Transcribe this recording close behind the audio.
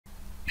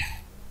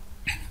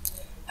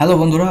Hello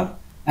বন্ধুরা,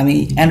 আমি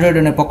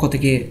অ্যান্ড্রয়েডনের পক্ষ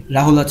থেকে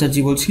রাহুল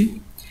আচার্যি বলছি।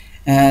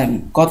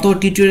 গত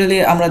টিউটোরিয়ালে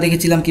আমরা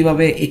দেখেছিলাম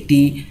কিভাবে একটি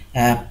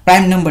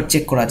প্রাইম নাম্বার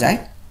চেক করা যায়,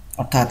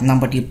 অর্থাৎ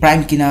নাম্বারটি প্রাইম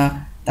কিনা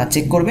তা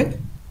চেক করবে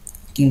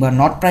কিংবা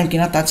নট প্রাইম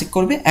কিনা তা চেক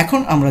করবে।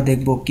 এখন আমরা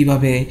দেখব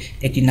কিভাবে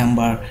একটি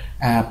নাম্বার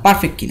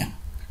পারফেক্ট কিনা।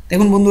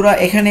 দেখুন বন্ধুরা,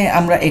 এখানে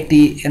আমরা একটি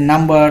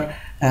নাম্বার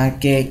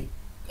কে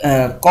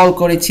কল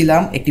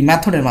করেছিলাম একটি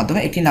মেথডের মাধ্যমে।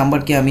 একটি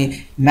নাম্বারকে আমি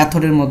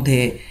মেথডের মধ্যে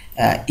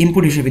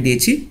ইনপুট হিসেবে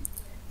দিয়েছি,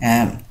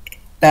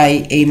 তাই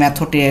এই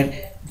মেথডের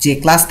যে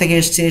ক্লাস থেকে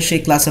এসছে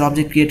সেই ক্লাসের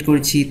অবজেক্ট ক্রিয়েট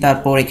করেছি,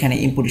 তারপর এখানে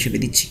ইনপুট হিসেবে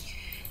দিচ্ছি।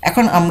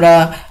 এখন আমরা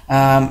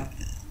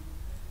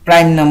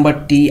প্রাইম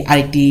নাম্বারটি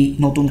আরেকটি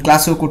নতুন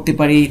ক্লাসেও করতে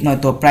পারি,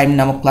 নয়তো প্রাইম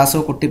নামক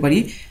ক্লাসেও করতে পারি।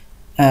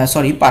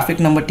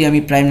 পারফেক্ট নাম্বারটি আমি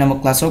প্রাইম নামক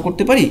ক্লাসেও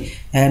করতে পারি,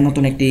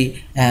 নতুন একটি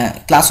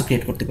ক্লাসও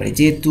ক্রিয়েট করতে পারি।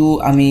 যেহেতু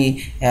আমি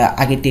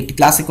আগেরটি একটি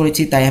ক্লাসে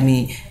করেছি, তাই আমি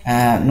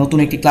নতুন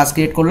একটি ক্লাস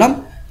ক্রিয়েট করলাম।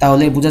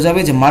 তাহলে বোঝা যাবে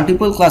যে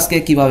মাল্টিপল ক্লাসকে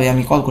কিভাবে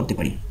আমি কল করতে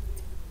পারি।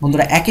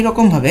 বন্ধুরা, একই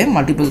রকমভাবে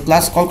মাল্টিপল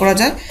ক্লাস কল করা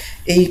যায়।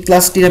 এই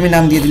ক্লাসটির আমি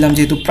নাম দিয়ে দিলাম,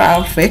 যেহেতু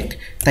পারফেক্ট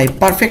তাই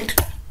পারফেক্ট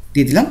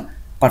দিয়ে দিলাম।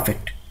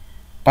 পারফেক্ট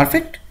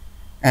পারফেক্ট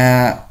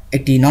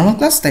একটি নর্মাল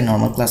ক্লাস, তাই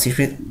নর্মাল ক্লাস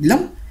হিসেবে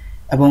দিলাম।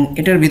 এবং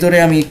এটার ভিতরে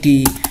আমি একটি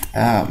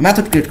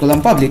মেথড ক্রিয়েট করলাম,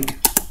 public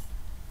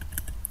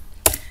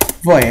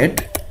void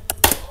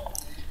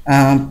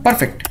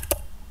perfect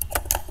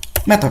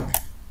method.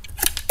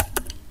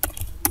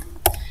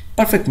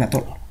 Perfect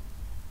method,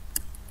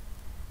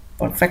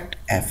 perfect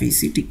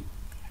FECT।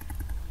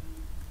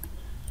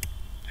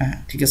 হ্যাঁ,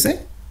 ঠিক আছে।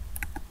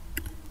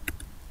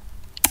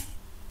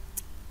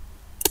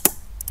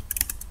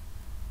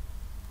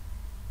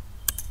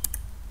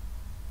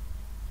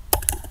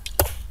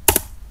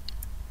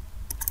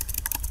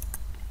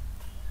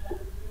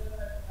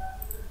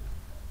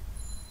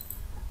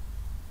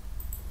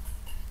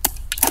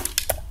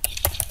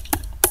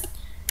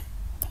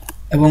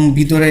 এবং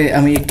ভিতরে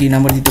আমি একটি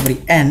নাম্বার দিতে পারি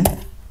n,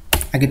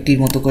 আগেরটির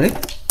মতো করে,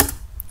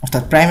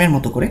 অর্থাৎ প্রাইমের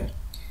মতো করে।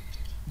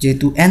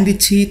 যেহেতু n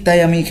দিচ্ছি, তাই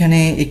আমি এখানে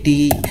একটি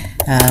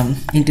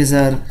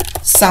ইন্টিজার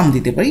সাম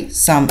দিতে পারি,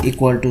 সাম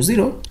ইকুয়াল টু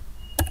 0।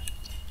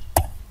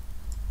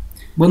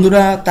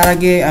 বন্ধুরা, তার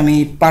আগে আমি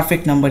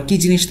পারফেক্ট নাম্বার কি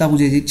জিনিস তা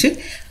বুঝিয়ে দিচ্ছি।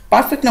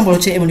 পারফেক্ট নাম্বার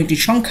হচ্ছে এমন একটি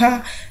সংখ্যা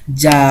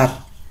যা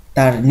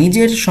তার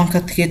নিজের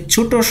সংখ্যা থেকে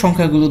ছোট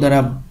সংখ্যাগুলো দ্বারা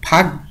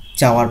ভাগ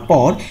যাওয়ার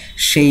পর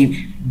সেই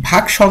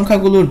ভাগ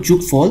সংখ্যাগুলোর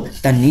যোগফল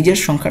তার নিজের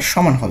সংখ্যার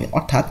সমান হবে।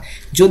 অর্থাৎ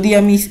যদি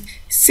আমি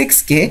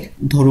 6কে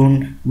ধরুন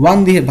 1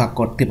 দিয়ে ভাগ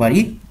করতে পারি,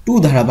 2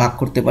 দ্বারা ভাগ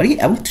করতে পারি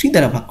এবং 3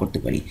 দ্বারা ভাগ করতে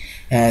পারি,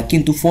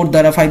 কিন্তু 4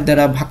 দ্বারা 5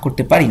 দ্বারা ভাগ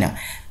করতে পারি না।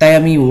 তাই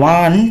আমি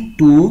 1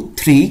 2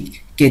 3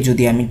 কে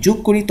যদি আমি যোগ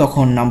করি,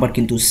 তখন নাম্বার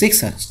কিন্তু 6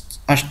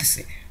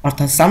 আসতেছে,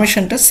 অর্থাৎ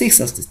সামেশনটা 6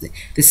 আসতেছে।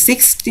 তো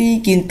 6টি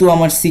কিন্তু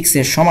আমার 6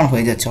 এর সমান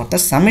হয়ে যাচ্ছে,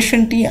 অর্থাৎ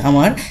সামেশনটি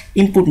আমার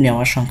ইনপুট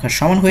নেওয়ার সংখ্যার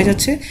সমান হয়ে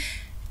যাচ্ছে।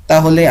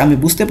 তাহলে আমি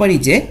বুঝতে পারি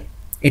যে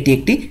এটি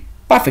একটি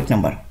পারফেক্ট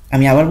নাম্বার।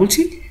 আমি আবার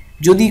বলছি,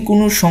 যদি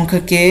কোনো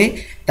সংখ্যাকে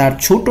তার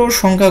ছোট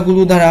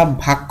সংখ্যাগুলো দ্বারা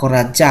ভাগ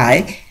করা যায়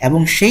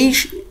এবং সেই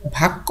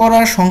ভাগ করা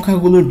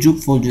সংখ্যাগুলোর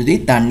যোগফল যদি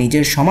তার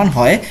নিজের সমান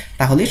হয়,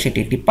 তাহলে সেটি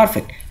একটি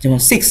পারফেক্ট। যেমন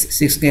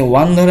 6কে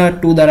 1 দ্বারা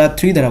 2 দ্বারা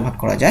 3 দ্বারা ভাগ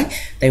করা যায়,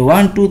 তাই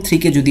 1 2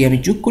 3কে যদি আমি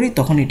যোগ করি,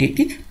 তখন এটি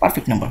একটি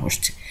পারফেক্ট নাম্বার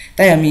হচ্ছে।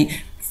 তাই আমি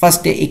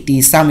ফার্স্টে একটি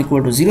সাম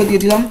ইকুয়াল টু 0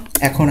 দিয়ে দিলাম।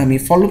 এখন আমি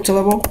ফর লুপ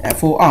চালাবো,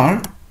 for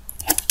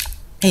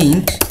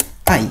int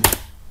I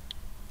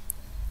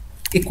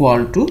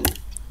equal to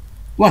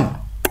 1,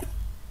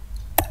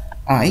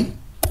 I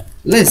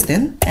less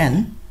than n।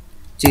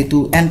 যেহেতু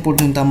n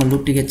পর্যন্ত আমার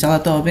লুপটিকে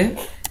চালাতে হবে,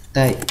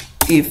 তাই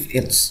if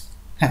else,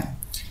 হ্যাঁ।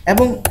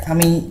 এবং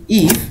আমি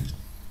if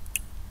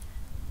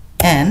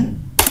n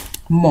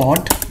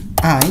mod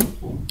I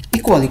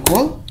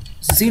equal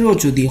 0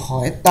 যদি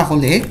হয়,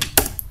 তাহলে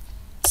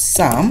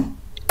sum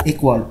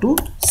equal to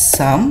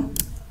sum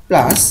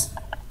plus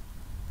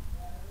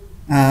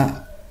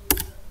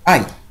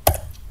I।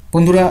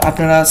 বন্ধুরা,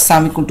 আপনারা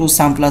সাম equal to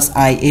some plus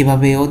I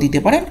এইভাবেও দিতে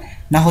পারেন,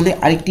 না হলে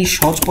আরেকটি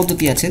সহজ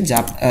পদ্ধতি আছে যা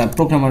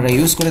প্রোগ্রামাররা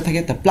ইউজ করে থাকে,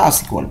 তা প্লাস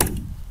ইকুয়াল টু।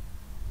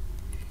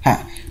 হ্যাঁ,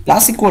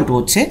 প্লাস ইকুয়াল টু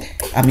হচ্ছে,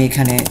 আমি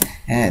এখানে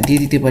দিয়ে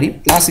দিতে পারি,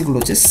 প্লাস ইকুয়াল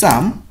হচ্ছে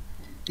সাম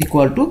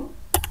equal to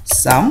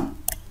some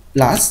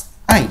plus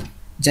I,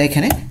 যা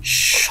এখানে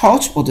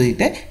সহজ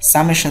পদ্ধতিতে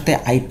সামের সাথে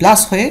আই প্লাস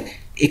হয়ে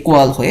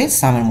ইকুয়াল হয়ে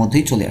সামের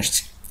মধ্যেই চলে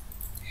আসছে।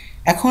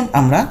 এখন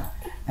আমরা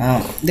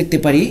দেখতে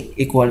পারি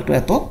ইকুয়াল টু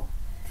এত।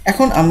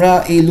 এখন আমরা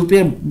এই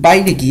লুপের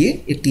বাইরে গিয়ে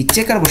একটি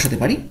চেকার বসাতে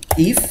পারি,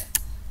 ইফ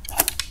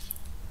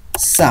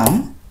সাম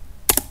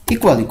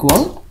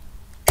ইকুয়াল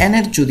n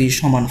এর যদি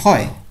সমান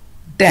হয়,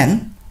 দেন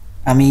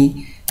আমি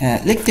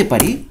লিখতে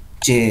পারি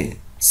যে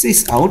cis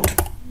out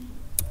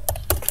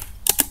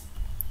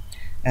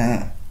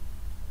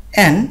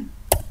n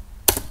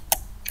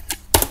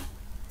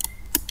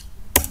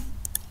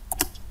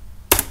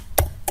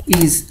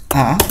is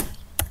a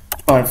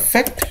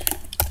perfect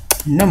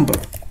number।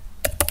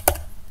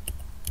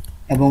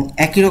 এবং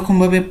একই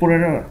রকমভাবে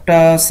পুরোটা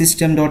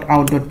সিস্টেম ডট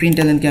আউট ডট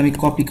প্রিন্টএলএনকে আমি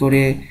কপি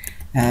করে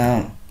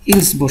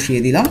ইলস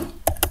বসিয়ে দিলাম,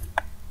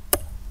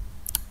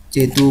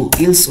 যেহেতু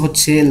ইলস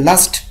হচ্ছে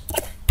লাস্ট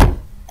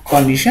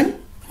কন্ডিশন।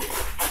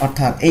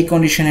 অর্থাৎ এই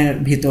কন্ডিশনের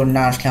ভিতর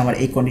না আসলে আমার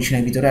এই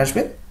কন্ডিশনের ভিতরে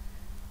আসবে,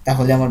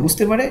 তাহলে আমার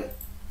বুঝতে পারে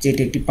যে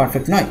এটি একটি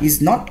পারফেক্ট নয়, is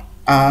not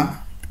a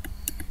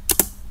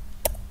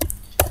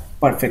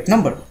perfect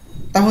number.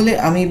 তাহলে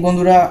আমি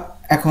বন্ধুরা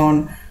এখন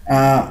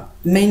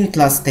মেইন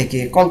ক্লাস থেকে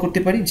কল করতে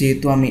পারি,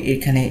 যেহেতু আমি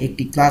এখানে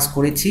একটি ক্লাস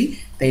করেছি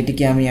তাই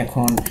এটিকে আমি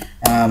এখন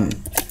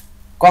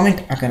কমেন্ট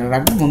আকারে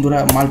রাখবো। বন্ধুরা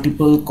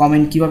মাল্টিপল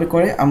কমেন্ট কিভাবে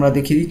করে আমরা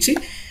দেখিয়ে দিচ্ছি।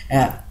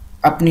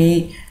 আপনি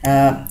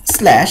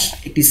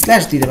একটি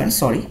স্ল্যাশ দিতে পারেন,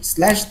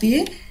 স্ল্যাশ দিয়ে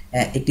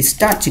একটি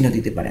স্টার চিহ্ন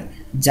দিতে পারেন,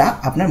 যা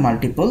আপনার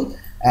মাল্টিপল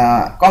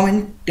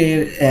কমেন্টের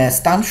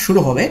স্থান শুরু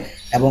হবে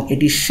এবং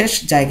এটির শেষ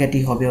জায়গাটি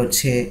হবে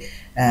হচ্ছে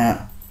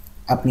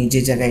আপনি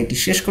যে জায়গায় এটি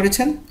শেষ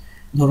করেছেন,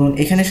 ধরুন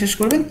এখানে শেষ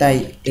করবেন, তাই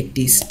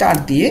একটি স্টার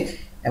দিয়ে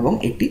এবং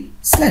একটি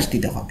স্ল্যাশ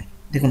দিতে হবে।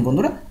 দেখুন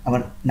বন্ধুরা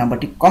আমার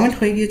নাম্বারটি কমেন্ট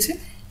হয়ে গিয়েছে।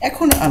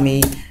 এখন আমি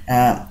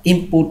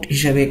ইনপুট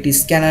হিসেবে একটি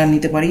স্ক্যানার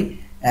নিতে পারি।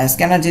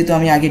 স্ক্যানার যেহেতু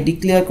আমি আগে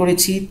ডিক্লেয়ার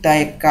করেছি তাই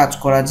কাজ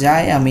করা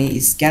যায়, আমি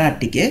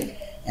স্ক্যানারটিকে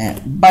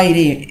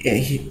বাইরে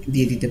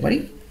দিয়ে দিতে পারি,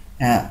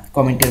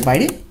 কমেন্টের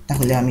বাইরে,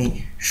 তাহলে আমি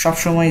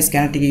সবসময়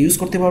স্ক্যানারটিকে ইউজ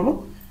করতে পারবো।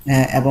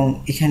 এবং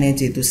এখানে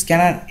যেহেতু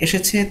স্ক্যানার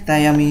এসেছে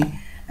তাই আমি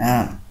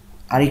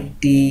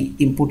আরেকটি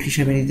ইনপুট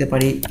হিসেবে নিতে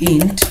পারি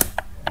ইন্ট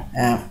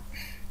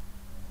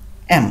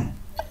এম,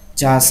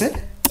 যা আছে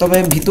তবে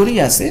ভিতরেই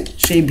আছে,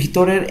 সেই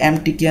ভিতরের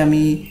এমটিকে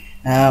আমি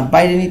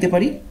বাইরে নিতে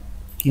পারি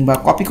কিংবা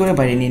কপি করে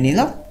বাইরে নিয়ে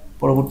নিলাম,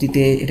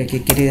 পরবর্তীতে এটাকে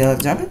কেটে দেওয়া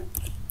যাবে,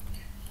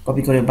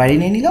 কপি করে বাইরে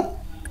নিয়ে নিলাম।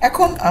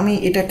 এখন আমি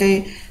এটাকে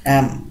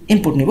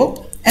ইনপুট নিব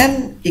M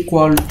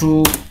equal to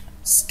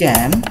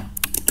scan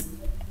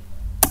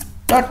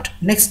dot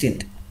next int,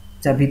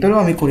 যা ভিতরেও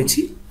আমি করেছি।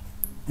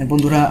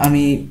 বন্ধুরা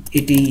আমি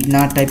এটি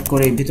না টাইপ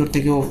করে ভিতর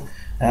থেকেও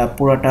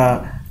পুরোটা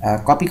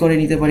কপি করে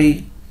নিতে পারি।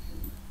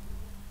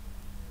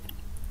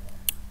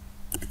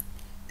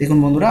 দেখুন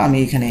বন্ধুরা আমি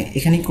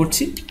এখানেই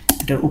করছি,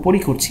 এটার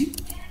উপরই করছি।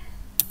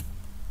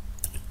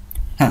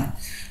 হ্যাঁ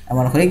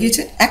আমার হয়ে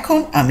গিয়েছে। এখন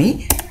আমি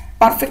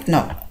পারফেক্ট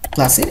নাম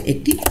ক্লাসের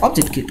একটি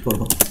অবজেক্ট ক্রিয়েট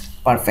করব,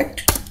 পারফেক্ট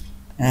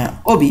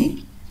ওবি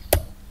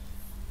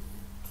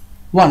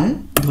 1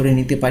 ধরে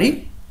নিতে পারি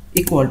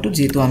ইকুয়াল টু,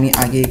 যেহেতু আমি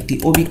আগে একটি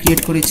ওবি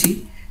ক্রিয়েট করেছি,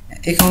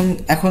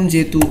 এখন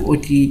যেহেতু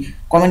ওইটি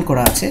কমেন্ট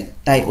করা আছে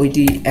তাই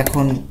ওইটি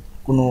এখন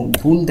কোনো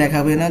ভুল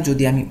দেখাবে না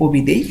যদি আমি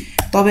ওবি দেই।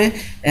 তবে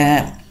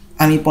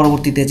আমি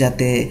পরবর্তীতে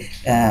যাতে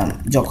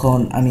যখন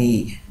আমি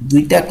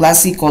দুইটা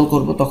ক্লাসই কল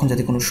করব তখন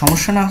যাতে কোনো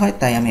সমস্যা না হয়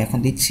তাই আমি এখন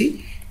দিচ্ছি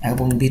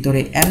এবং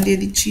ভিতরে এম দিয়ে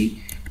দিচ্ছি।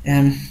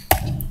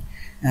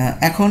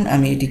 এখন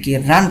আমি এটিকে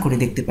রান করে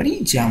দেখতে পারি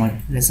যে আমার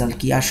রেজাল্ট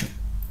কি আসে।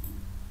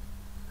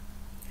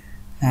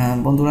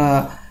 বন্ধুরা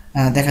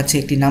দেখাচ্ছে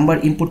একটি নাম্বার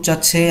ইনপুট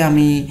চাচ্ছে,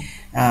 আমি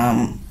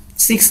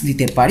 6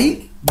 দিতে পারি,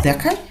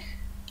 দেখায়।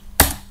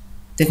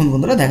 দেখুন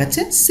বন্ধুরা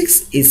দেখাচ্ছে 6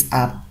 ইজ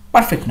আ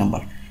পারফেক্ট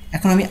নাম্বার।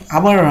 এখন আমি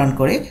আবার রান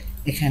করে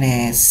এখানে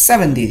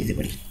 7 দিয়ে দিতে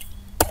পারি।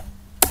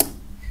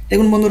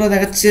 দেখুন বন্ধুরা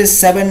দেখাচ্ছে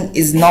 7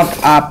 is not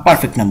a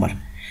perfect number.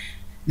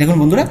 দেখুন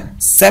বন্ধুরা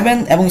 7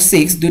 এবং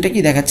 6 দুইটা কি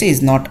দেখাচ্ছে is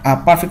not a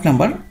perfect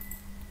number.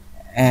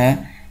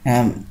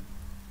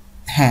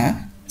 হ্যাঁ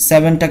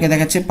 7টাকে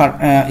দেখাচ্ছে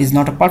is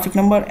not a perfect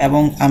number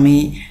এবং আমি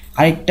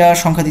আরেকটা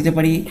সংখ্যা দিতে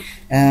পারি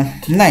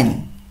 9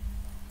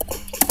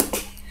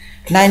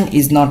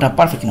 is not a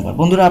perfect number.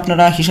 বন্ধুরা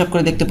আপনারা হিসাব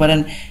করে দেখতে পারেন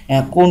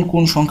কোন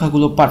কোন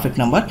সংখ্যাগুলো পারফেক্ট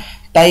নাম্বার।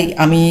 তাই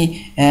আমি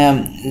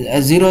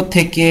 0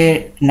 থেকে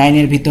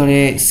 9-এর ভিতরে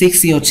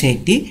 6ই হচ্ছে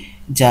একটি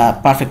যা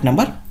পারফেক্ট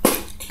নাম্বার।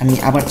 আমি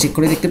আবার চেক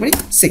করে দেখতে পারি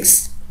 6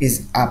 ইজ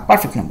আ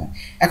পারফেক্ট নাম্বার।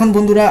 এখন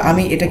বন্ধুরা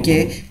আমি এটাকে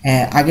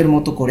আগের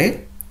মতো করে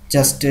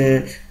জাস্ট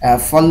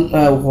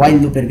হোয়াইল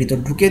লুপের ভিতর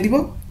ঢুকিয়ে দিব,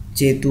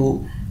 যেহেতু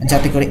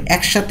যাতে করে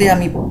একসাথে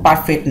আমি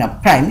পারফেক্ট না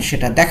প্রাইম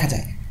সেটা দেখা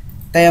যায়।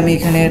 তাই আমি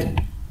এখানের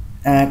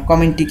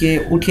কমেন্টটিকে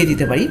উঠিয়ে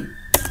দিতে পারি,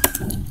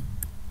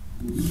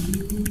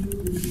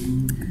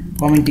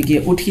 কমেন্টটিকে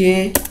উঠিয়ে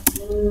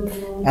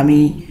আমি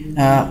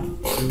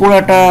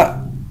পুরাটা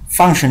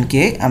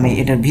ফাংশনকে আমি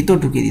এটার ভিতর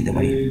ঢুকিয়ে দিতে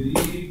পারি।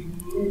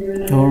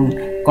 ধরুন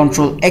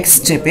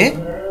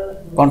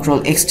কন্ট্রোল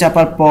এক্স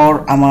চাপার পর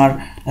আমার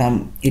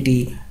এটি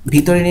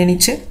ভিতরে নিয়ে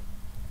নিচ্ছে,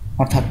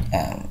 অর্থাৎ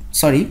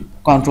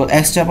কন্ট্রোল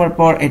এক্স চাপার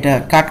পর এটা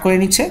কাট করে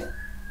নিচ্ছে।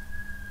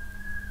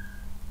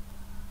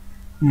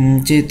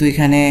 যেহেতু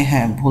এখানে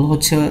ভুল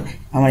হচ্ছে,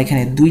 আমার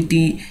এখানে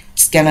দুইটি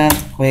স্ক্যানার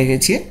হয়ে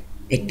গেছে,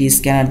 একটি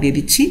স্ক্যানার দিয়ে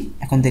দিচ্ছি।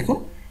 এখন দেখুন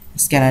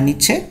স্ক্যানার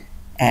নিচ্ছে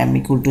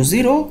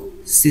m=0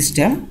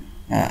 system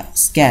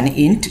scan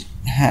int,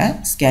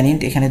 scan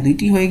int এখানে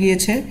দুইটি হয়ে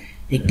গিয়েছে,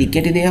 একটি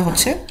কেটে দেওয়া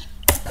হচ্ছে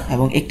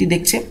এবং একটি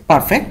দেখছে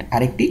পারফেক্ট,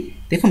 আরেকটি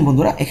দেখুন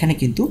বন্ধুরা এখানে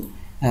কিন্তু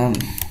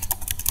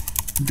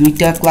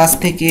দুইটা ক্লাস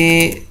থেকে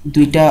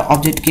দুইটা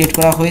অবজেক্ট ক্রিয়েট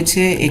করা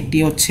হয়েছে। একটি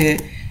হচ্ছে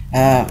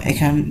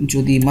এখানে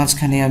যদি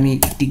মাঝখানে আমি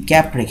একটি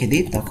গ্যাপ রেখে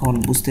দিই তখন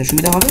বুঝতে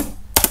সুবিধা হবে।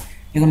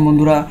 এখন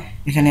বন্ধুরা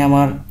এখানে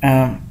আমার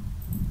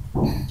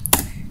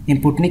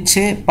ইনপুট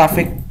নিচ্ছে,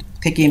 পারফেক্ট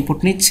থেকে ইনপুট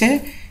নিচ্ছে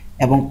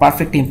এবং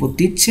পারফেক্ট ইনপুট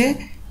দিচ্ছে,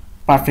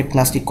 পারফেক্ট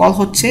ক্লাসটি কল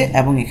হচ্ছে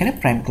এবং এখানে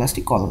প্রাইম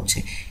ক্লাসটি কল হচ্ছে।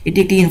 এটি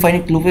একটি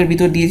ইনফাইনাইট লুপের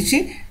ভিতর দিয়ে দিচ্ছি,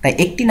 তাই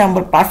একটি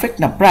নাম্বার পারফেক্ট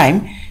না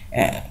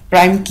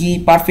প্রাইম কি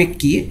পারফেক্ট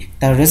কি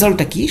তার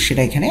রেজাল্টটা কি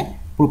সেটা এখানে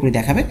পুরোপুরি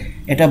দেখাবে।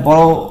 এটা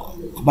বড়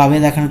ভাবে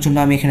দেখানোর জন্য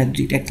আমি এখানে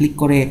দুইটা ক্লিক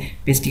করে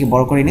পেজটিকে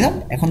বড় করে নিলাম।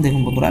 এখন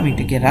দেখুন বন্ধুরা আমি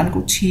এটাকে রান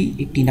করছি,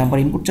 একটি নাম্বার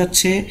ইনপুট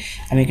চাচ্ছে,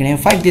 আমি এখানে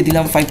 5 দিয়ে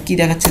দিলাম। 5 কি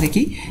দেখাচ্ছে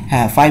দেখি,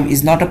 হ্যাঁ 5 is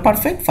not a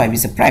perfect, 5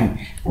 is a prime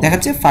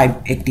দেখাচ্ছে। 5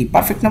 একটি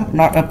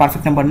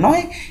পারফেক্ট নাম্বার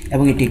নয়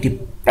এবং এটি একটি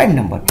প্রাইম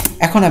নাম্বার।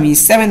 এখন আমি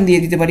 7 দিয়ে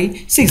দিতে পারি,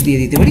 6 দিয়ে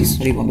দিতে পারি,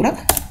 সরি বন্ধুরা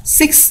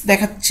 6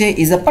 দেখাচ্ছে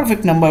is a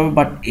perfect number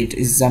but it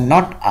is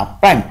not a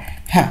prime.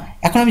 হ্যাঁ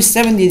এখন আমি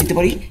 7 দিয়ে দিতে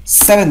পারি,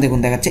 7 দেখুন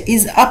দেখাচ্ছে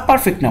is a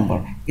perfect number,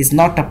 is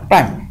not a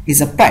prime, is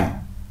a prime,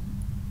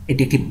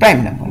 এটি একটি প্রাইম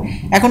নাম্বার।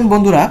 এখন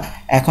বন্ধুরা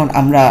এখন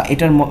আমরা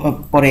এটার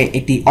পরে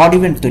একটি অড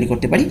ইভেন্ট তৈরি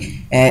করতে পারি।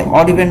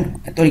 অড ইভেন্ট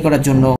তৈরি করার জন্য